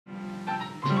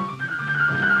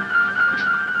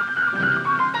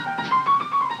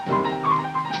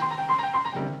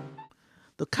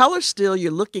color still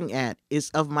you're looking at is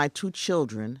of my two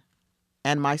children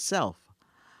and myself.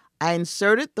 I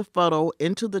inserted the photo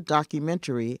into the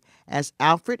documentary as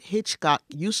Alfred Hitchcock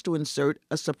used to insert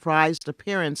a surprised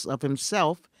appearance of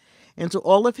himself into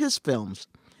all of his films.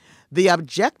 The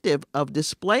objective of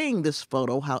displaying this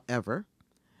photo, however,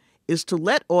 is to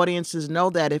let audiences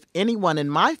know that if anyone in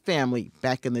my family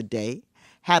back in the day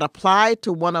had applied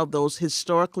to one of those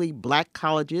historically black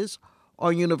colleges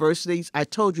or universities I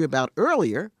told you about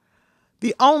earlier,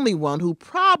 the only one who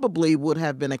probably would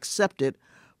have been accepted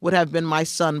would have been my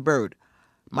son Bert.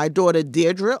 My daughter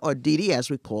Deirdre, or Dee Dee as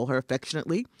we call her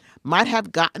affectionately, might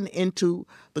have gotten into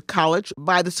the college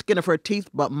by the skin of her teeth,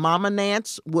 but Mama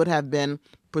Nance would have been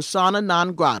persona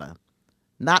non grata.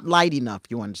 Not light enough,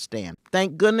 you understand.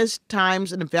 Thank goodness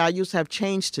times and values have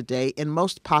changed today in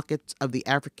most pockets of the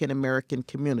African American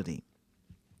community.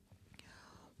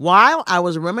 While I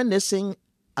was reminiscing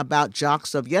about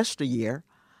jocks of yesteryear,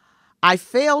 I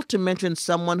failed to mention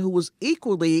someone who was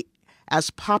equally as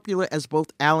popular as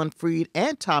both Alan Freed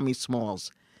and Tommy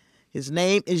Smalls. His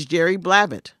name is Jerry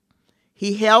Blavat.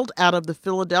 He hailed out of the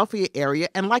Philadelphia area,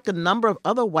 and like a number of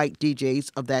other white DJs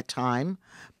of that time,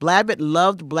 Blavat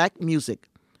loved black music,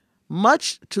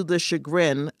 much to the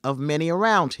chagrin of many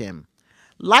around him.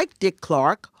 Like Dick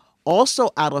Clark, also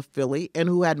out of Philly, and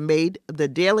who had made the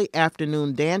daily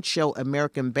afternoon dance show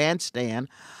American Bandstand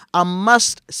a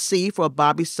must-see for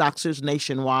Bobby Soxers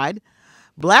nationwide,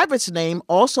 Blavat's name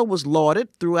also was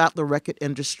lauded throughout the record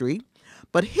industry,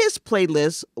 but his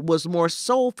playlist was more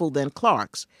soulful than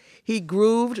Clark's. He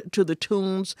grooved to the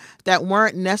tunes that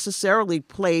weren't necessarily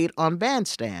played on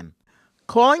Bandstand.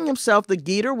 Calling himself the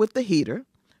Geeter with the Heater,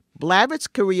 Blavat's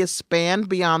career spanned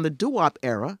beyond the doo-wop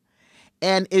era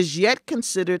and is yet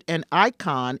considered an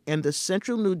icon in the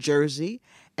central New Jersey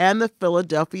and the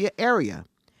Philadelphia area.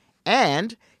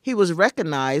 And he was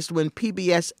recognized when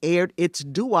PBS aired its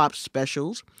doo-wop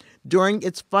specials during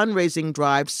its fundraising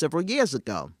drive several years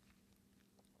ago.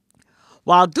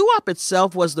 While doo-wop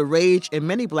itself was the rage in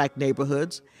many black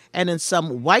neighborhoods, and in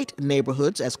some white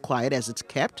neighborhoods as quiet as it's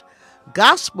kept,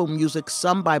 gospel music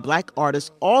sung by black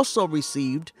artists also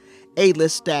received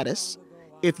A-list status,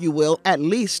 if you will, at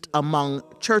least among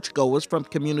churchgoers from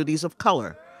communities of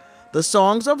color. The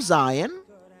songs of Zion,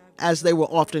 as they were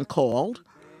often called,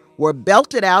 were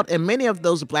belted out in many of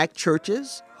those black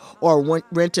churches or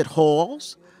rented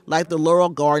halls, like the Laurel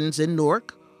Gardens in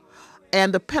Newark.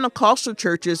 And the Pentecostal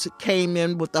churches came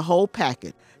in with the whole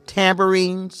packet: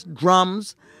 tambourines,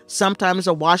 drums, sometimes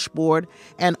a washboard,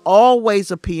 and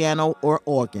always a piano or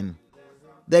organ.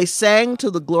 They sang to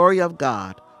the glory of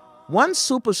God. One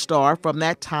superstar from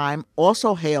that time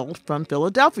also hailed from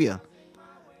Philadelphia.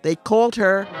 They called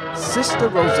her Sister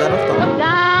Rosetta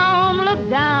Tharpe. Look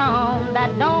down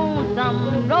that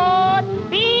lonesome road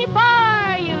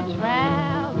before you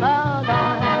travel on.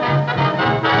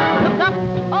 Look up,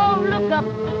 oh look up,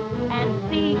 and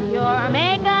see your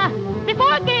Maker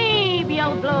before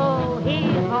Gabriel blow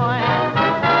his horn.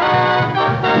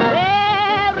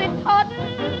 There is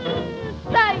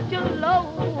Horton, sight to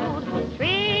load,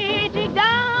 treating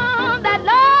down that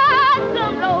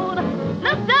lonesome road.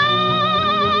 Look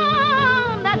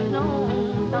down that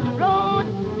lonesome road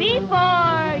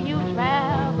before you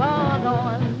travel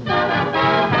on.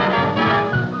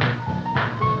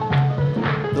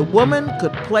 The woman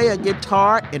could play a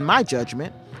guitar, in my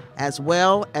judgment, as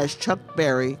well as Chuck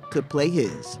Berry could play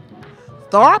his.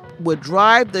 Tharpe would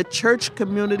drive the church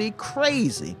community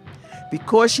crazy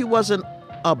because she wasn't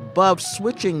above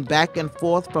switching back and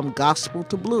forth from gospel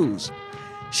to blues.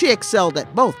 She excelled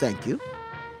at both, thank you.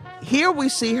 Here we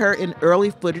see her in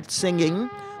early footage singing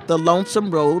The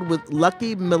Lonesome Road with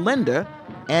Lucky Melinda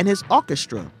and his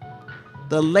orchestra.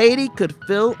 The lady could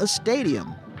fill a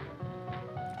stadium.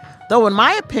 Though in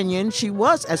my opinion, she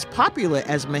was as popular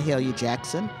as Mahalia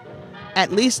Jackson,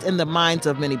 at least in the minds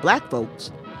of many black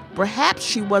folks, perhaps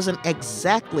she wasn't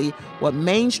exactly what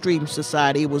mainstream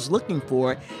society was looking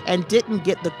for and didn't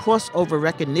get the crossover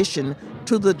recognition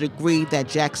to the degree that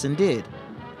Jackson did.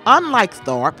 Unlike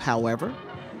Tharpe, however,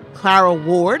 Clara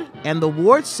Ward and the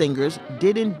Ward Singers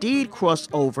did indeed cross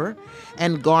over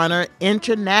and garner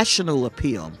international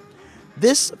appeal.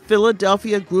 This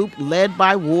Philadelphia group, led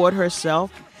by Ward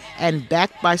herself and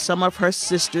backed by some of her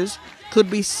sisters, could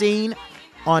be seen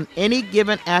on any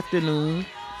given afternoon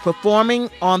performing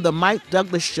on the Mike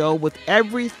Douglas Show with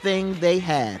everything they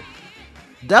had.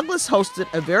 Douglas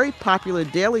hosted a very popular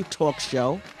daily talk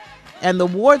show, and the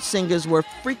Ward Singers were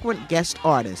frequent guest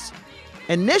artists.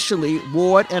 Initially,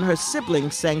 Ward and her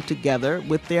siblings sang together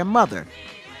with their mother.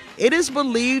 It is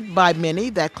believed by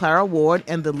many that Clara Ward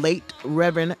and the late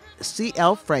Reverend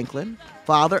C.L. Franklin,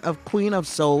 father of Queen of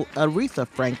Soul Aretha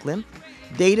Franklin,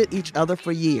 dated each other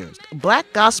for years.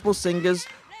 Black gospel singers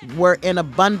were in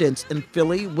abundance in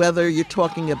Philly, whether you're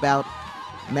talking about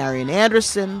Marian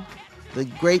Anderson, the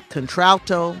great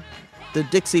contralto, the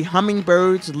Dixie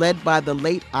Hummingbirds led by the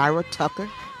late Ira Tucker.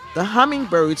 The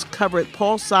Hummingbirds covered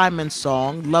Paul Simon's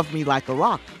song, Love Me Like a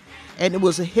Rock, and it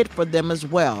was a hit for them as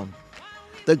well.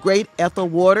 The great Ethel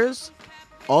Waters,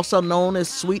 also known as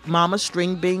Sweet Mama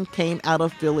Stringbean, came out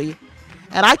of Philly,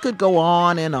 and I could go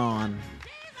on and on.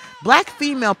 Black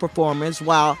female performers,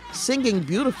 while singing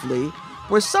beautifully,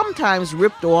 were sometimes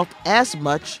ripped off as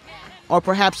much or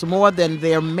perhaps more than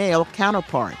their male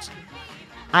counterparts.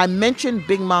 I mentioned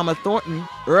Big Mama Thornton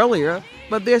earlier,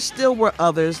 but there still were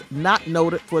others not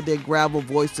noted for their gravel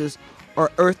voices or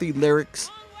earthy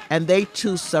lyrics, and they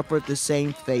too suffered the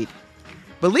same fate.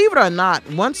 Believe it or not,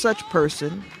 one such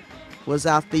person was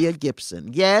Althea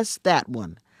Gibson. Yes, that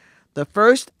one. The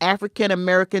first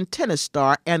African-American tennis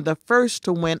star and the first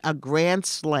to win a Grand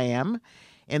Slam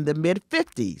in the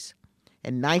mid-50s.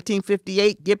 In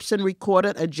 1958, Gibson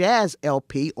recorded a jazz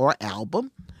LP or album.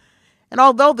 And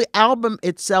although the album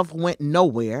itself went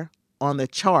nowhere on the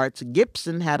charts,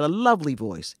 Gibson had a lovely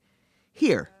voice.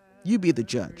 Here, you be the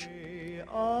judge.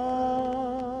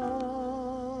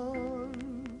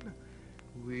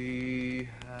 We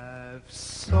have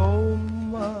so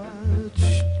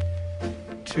much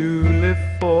to live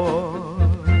for,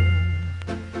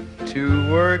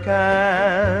 to work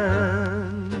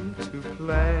and to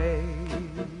play.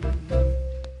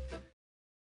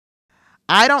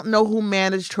 I don't know who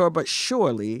managed her, but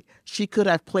surely she could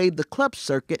have played the club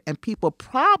circuit and people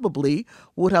probably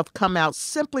would have come out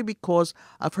simply because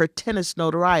of her tennis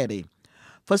notoriety.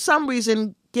 For some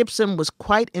reason, Gibson was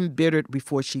quite embittered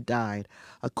before she died,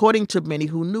 according to many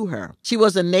who knew her. She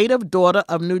was a native daughter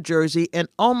of New Jersey and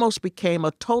almost became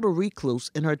a total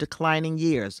recluse in her declining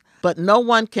years. But no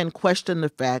one can question the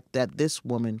fact that this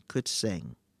woman could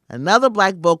sing. Another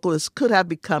black vocalist could have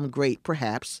become great,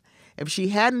 perhaps, if she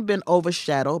hadn't been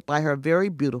overshadowed by her very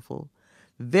beautiful,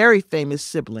 very famous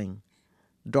sibling,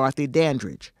 Dorothy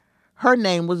Dandridge. Her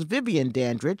name was Vivian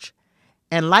Dandridge,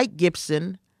 and like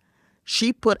Gibson,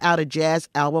 she put out a jazz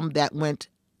album that went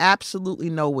absolutely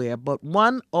nowhere, but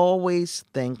one always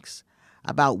thinks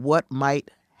about what might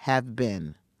have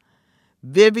been.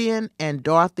 Vivian and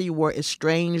Dorothy were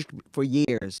estranged for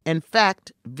years. In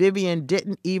fact, Vivian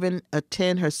didn't even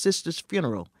attend her sister's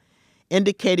funeral,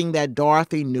 indicating that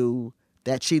Dorothy knew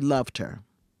that she loved her.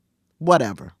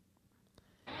 Whatever.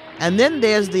 And then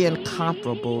there's the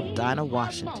incomparable Dinah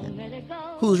Washington,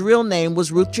 whose real name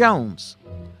was Ruth Jones.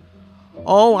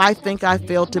 Oh, I think I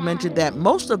failed to mention that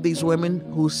most of these women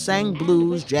who sang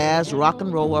blues, jazz, rock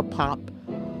and roll, or pop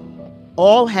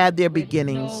all had their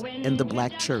beginnings in the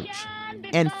black church.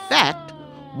 In fact,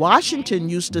 Washington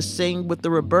used to sing with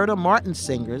the Roberta Martin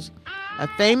Singers, a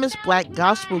famous black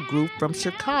gospel group from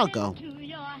Chicago.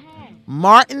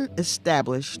 Martin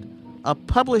established a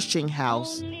publishing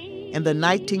house in the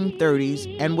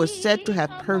 1930s and was said to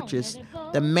have purchased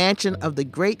the mansion of the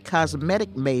great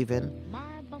cosmetic maven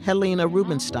Helena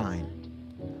Rubinstein.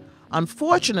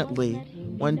 Unfortunately,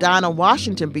 when Dinah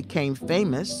Washington became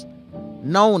famous,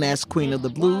 known as Queen of the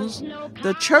Blues,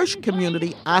 the church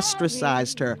community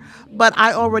ostracized her. But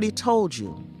I already told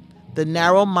you, the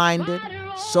narrow-minded,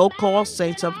 so-called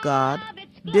saints of God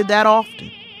did that often.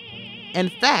 In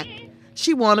fact,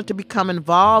 she wanted to become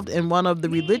involved in one of the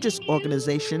religious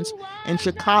organizations in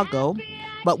Chicago,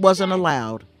 but wasn't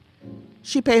allowed.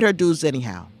 She paid her dues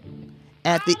anyhow.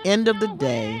 At the end of the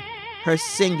day, her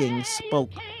singing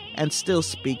spoke and still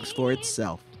speaks for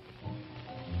itself.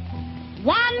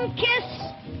 One kiss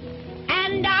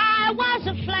and I was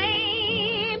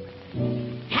aflame.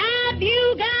 Have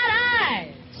you got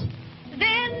eyes?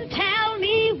 Then tell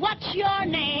me what's your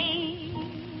name.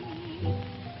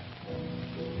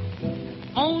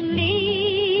 Only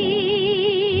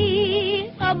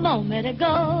a moment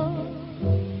ago,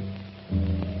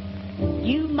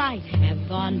 you might have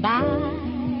gone by,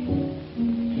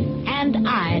 and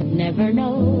I'd never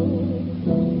know.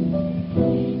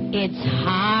 It's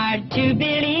hard to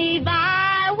believe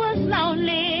I was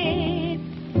lonely.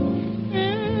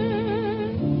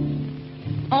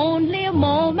 Only a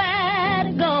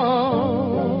moment ago.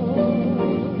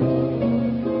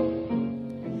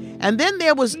 And then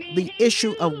there was the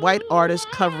issue of white artists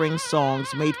covering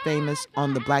songs made famous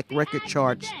on the black record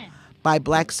charts by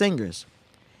black singers.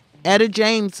 Etta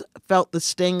James felt the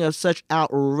sting of such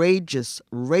outrageous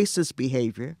racist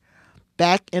behavior.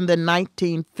 Back in the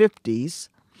 1950s,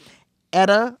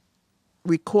 Etta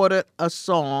recorded a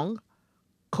song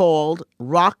called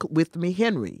Rock With Me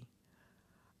Henry.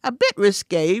 A bit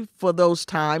risque for those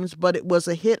times, but it was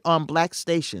a hit on black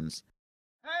stations.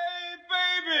 Hey,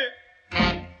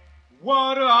 baby,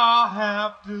 what do I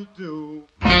have to do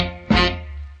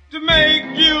to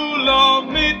make you love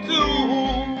me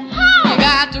too? You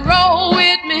got to roll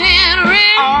with me, Henry.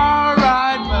 All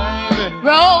right, baby.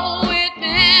 Roll with me,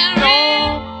 Henry.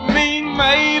 Don't mean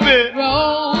maybe.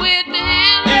 Roll with me,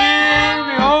 Henry. In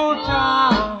the old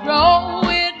time. Roll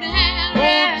with me, Henry.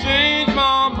 Won't change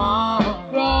my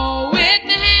mind. Roll with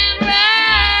me,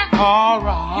 Henry. All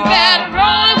right. You better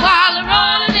roll it while the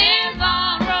rolling is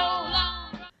on. Roll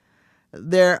on.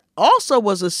 There also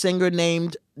was a singer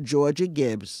named Georgia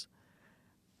Gibbs.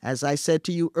 As I said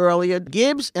to you earlier,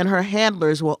 Gibbs and her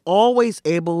handlers were always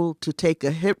able to take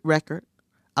a hit record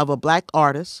of a black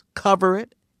artist, cover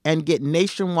it, and get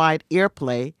nationwide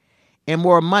airplay and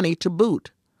more money to boot.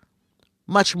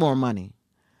 Much more money.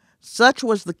 Such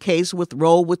was the case with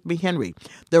Roll With Me Henry.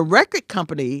 The record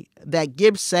company that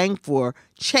Gibbs sang for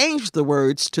changed the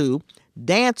words to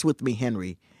Dance With Me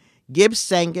Henry. Gibbs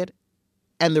sang it,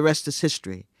 and the rest is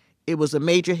history. It was a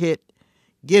major hit.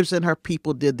 Gibbs and her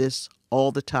people did this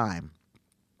all the time.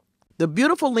 The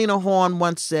beautiful Lena Horne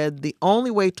once said, "The only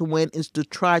way to win is to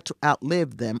try to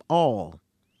outlive them all,"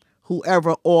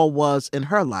 whoever all was in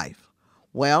her life.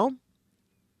 Well,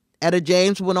 Etta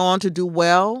James went on to do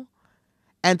well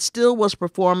and still was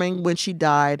performing when she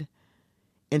died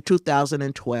in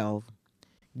 2012.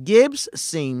 Gibbs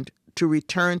seemed to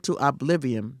return to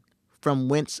oblivion from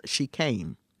whence she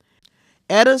came.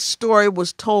 Etta's story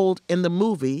was told in the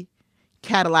movie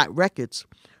Cadillac Records,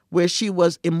 where she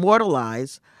was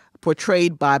immortalized,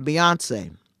 portrayed by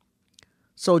Beyonce.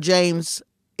 So James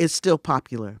is still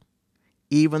popular,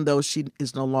 even though she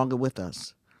is no longer with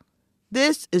us.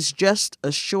 This is just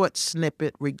a short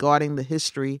snippet regarding the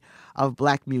history of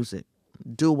black music,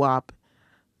 doo-wop,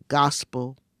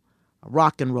 gospel,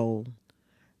 rock and roll.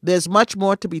 There's much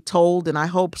more to be told, and I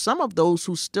hope some of those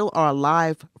who still are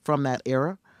alive from that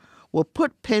era will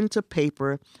put pen to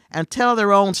paper and tell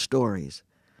their own stories.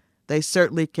 They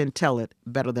certainly can tell it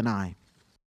better than I.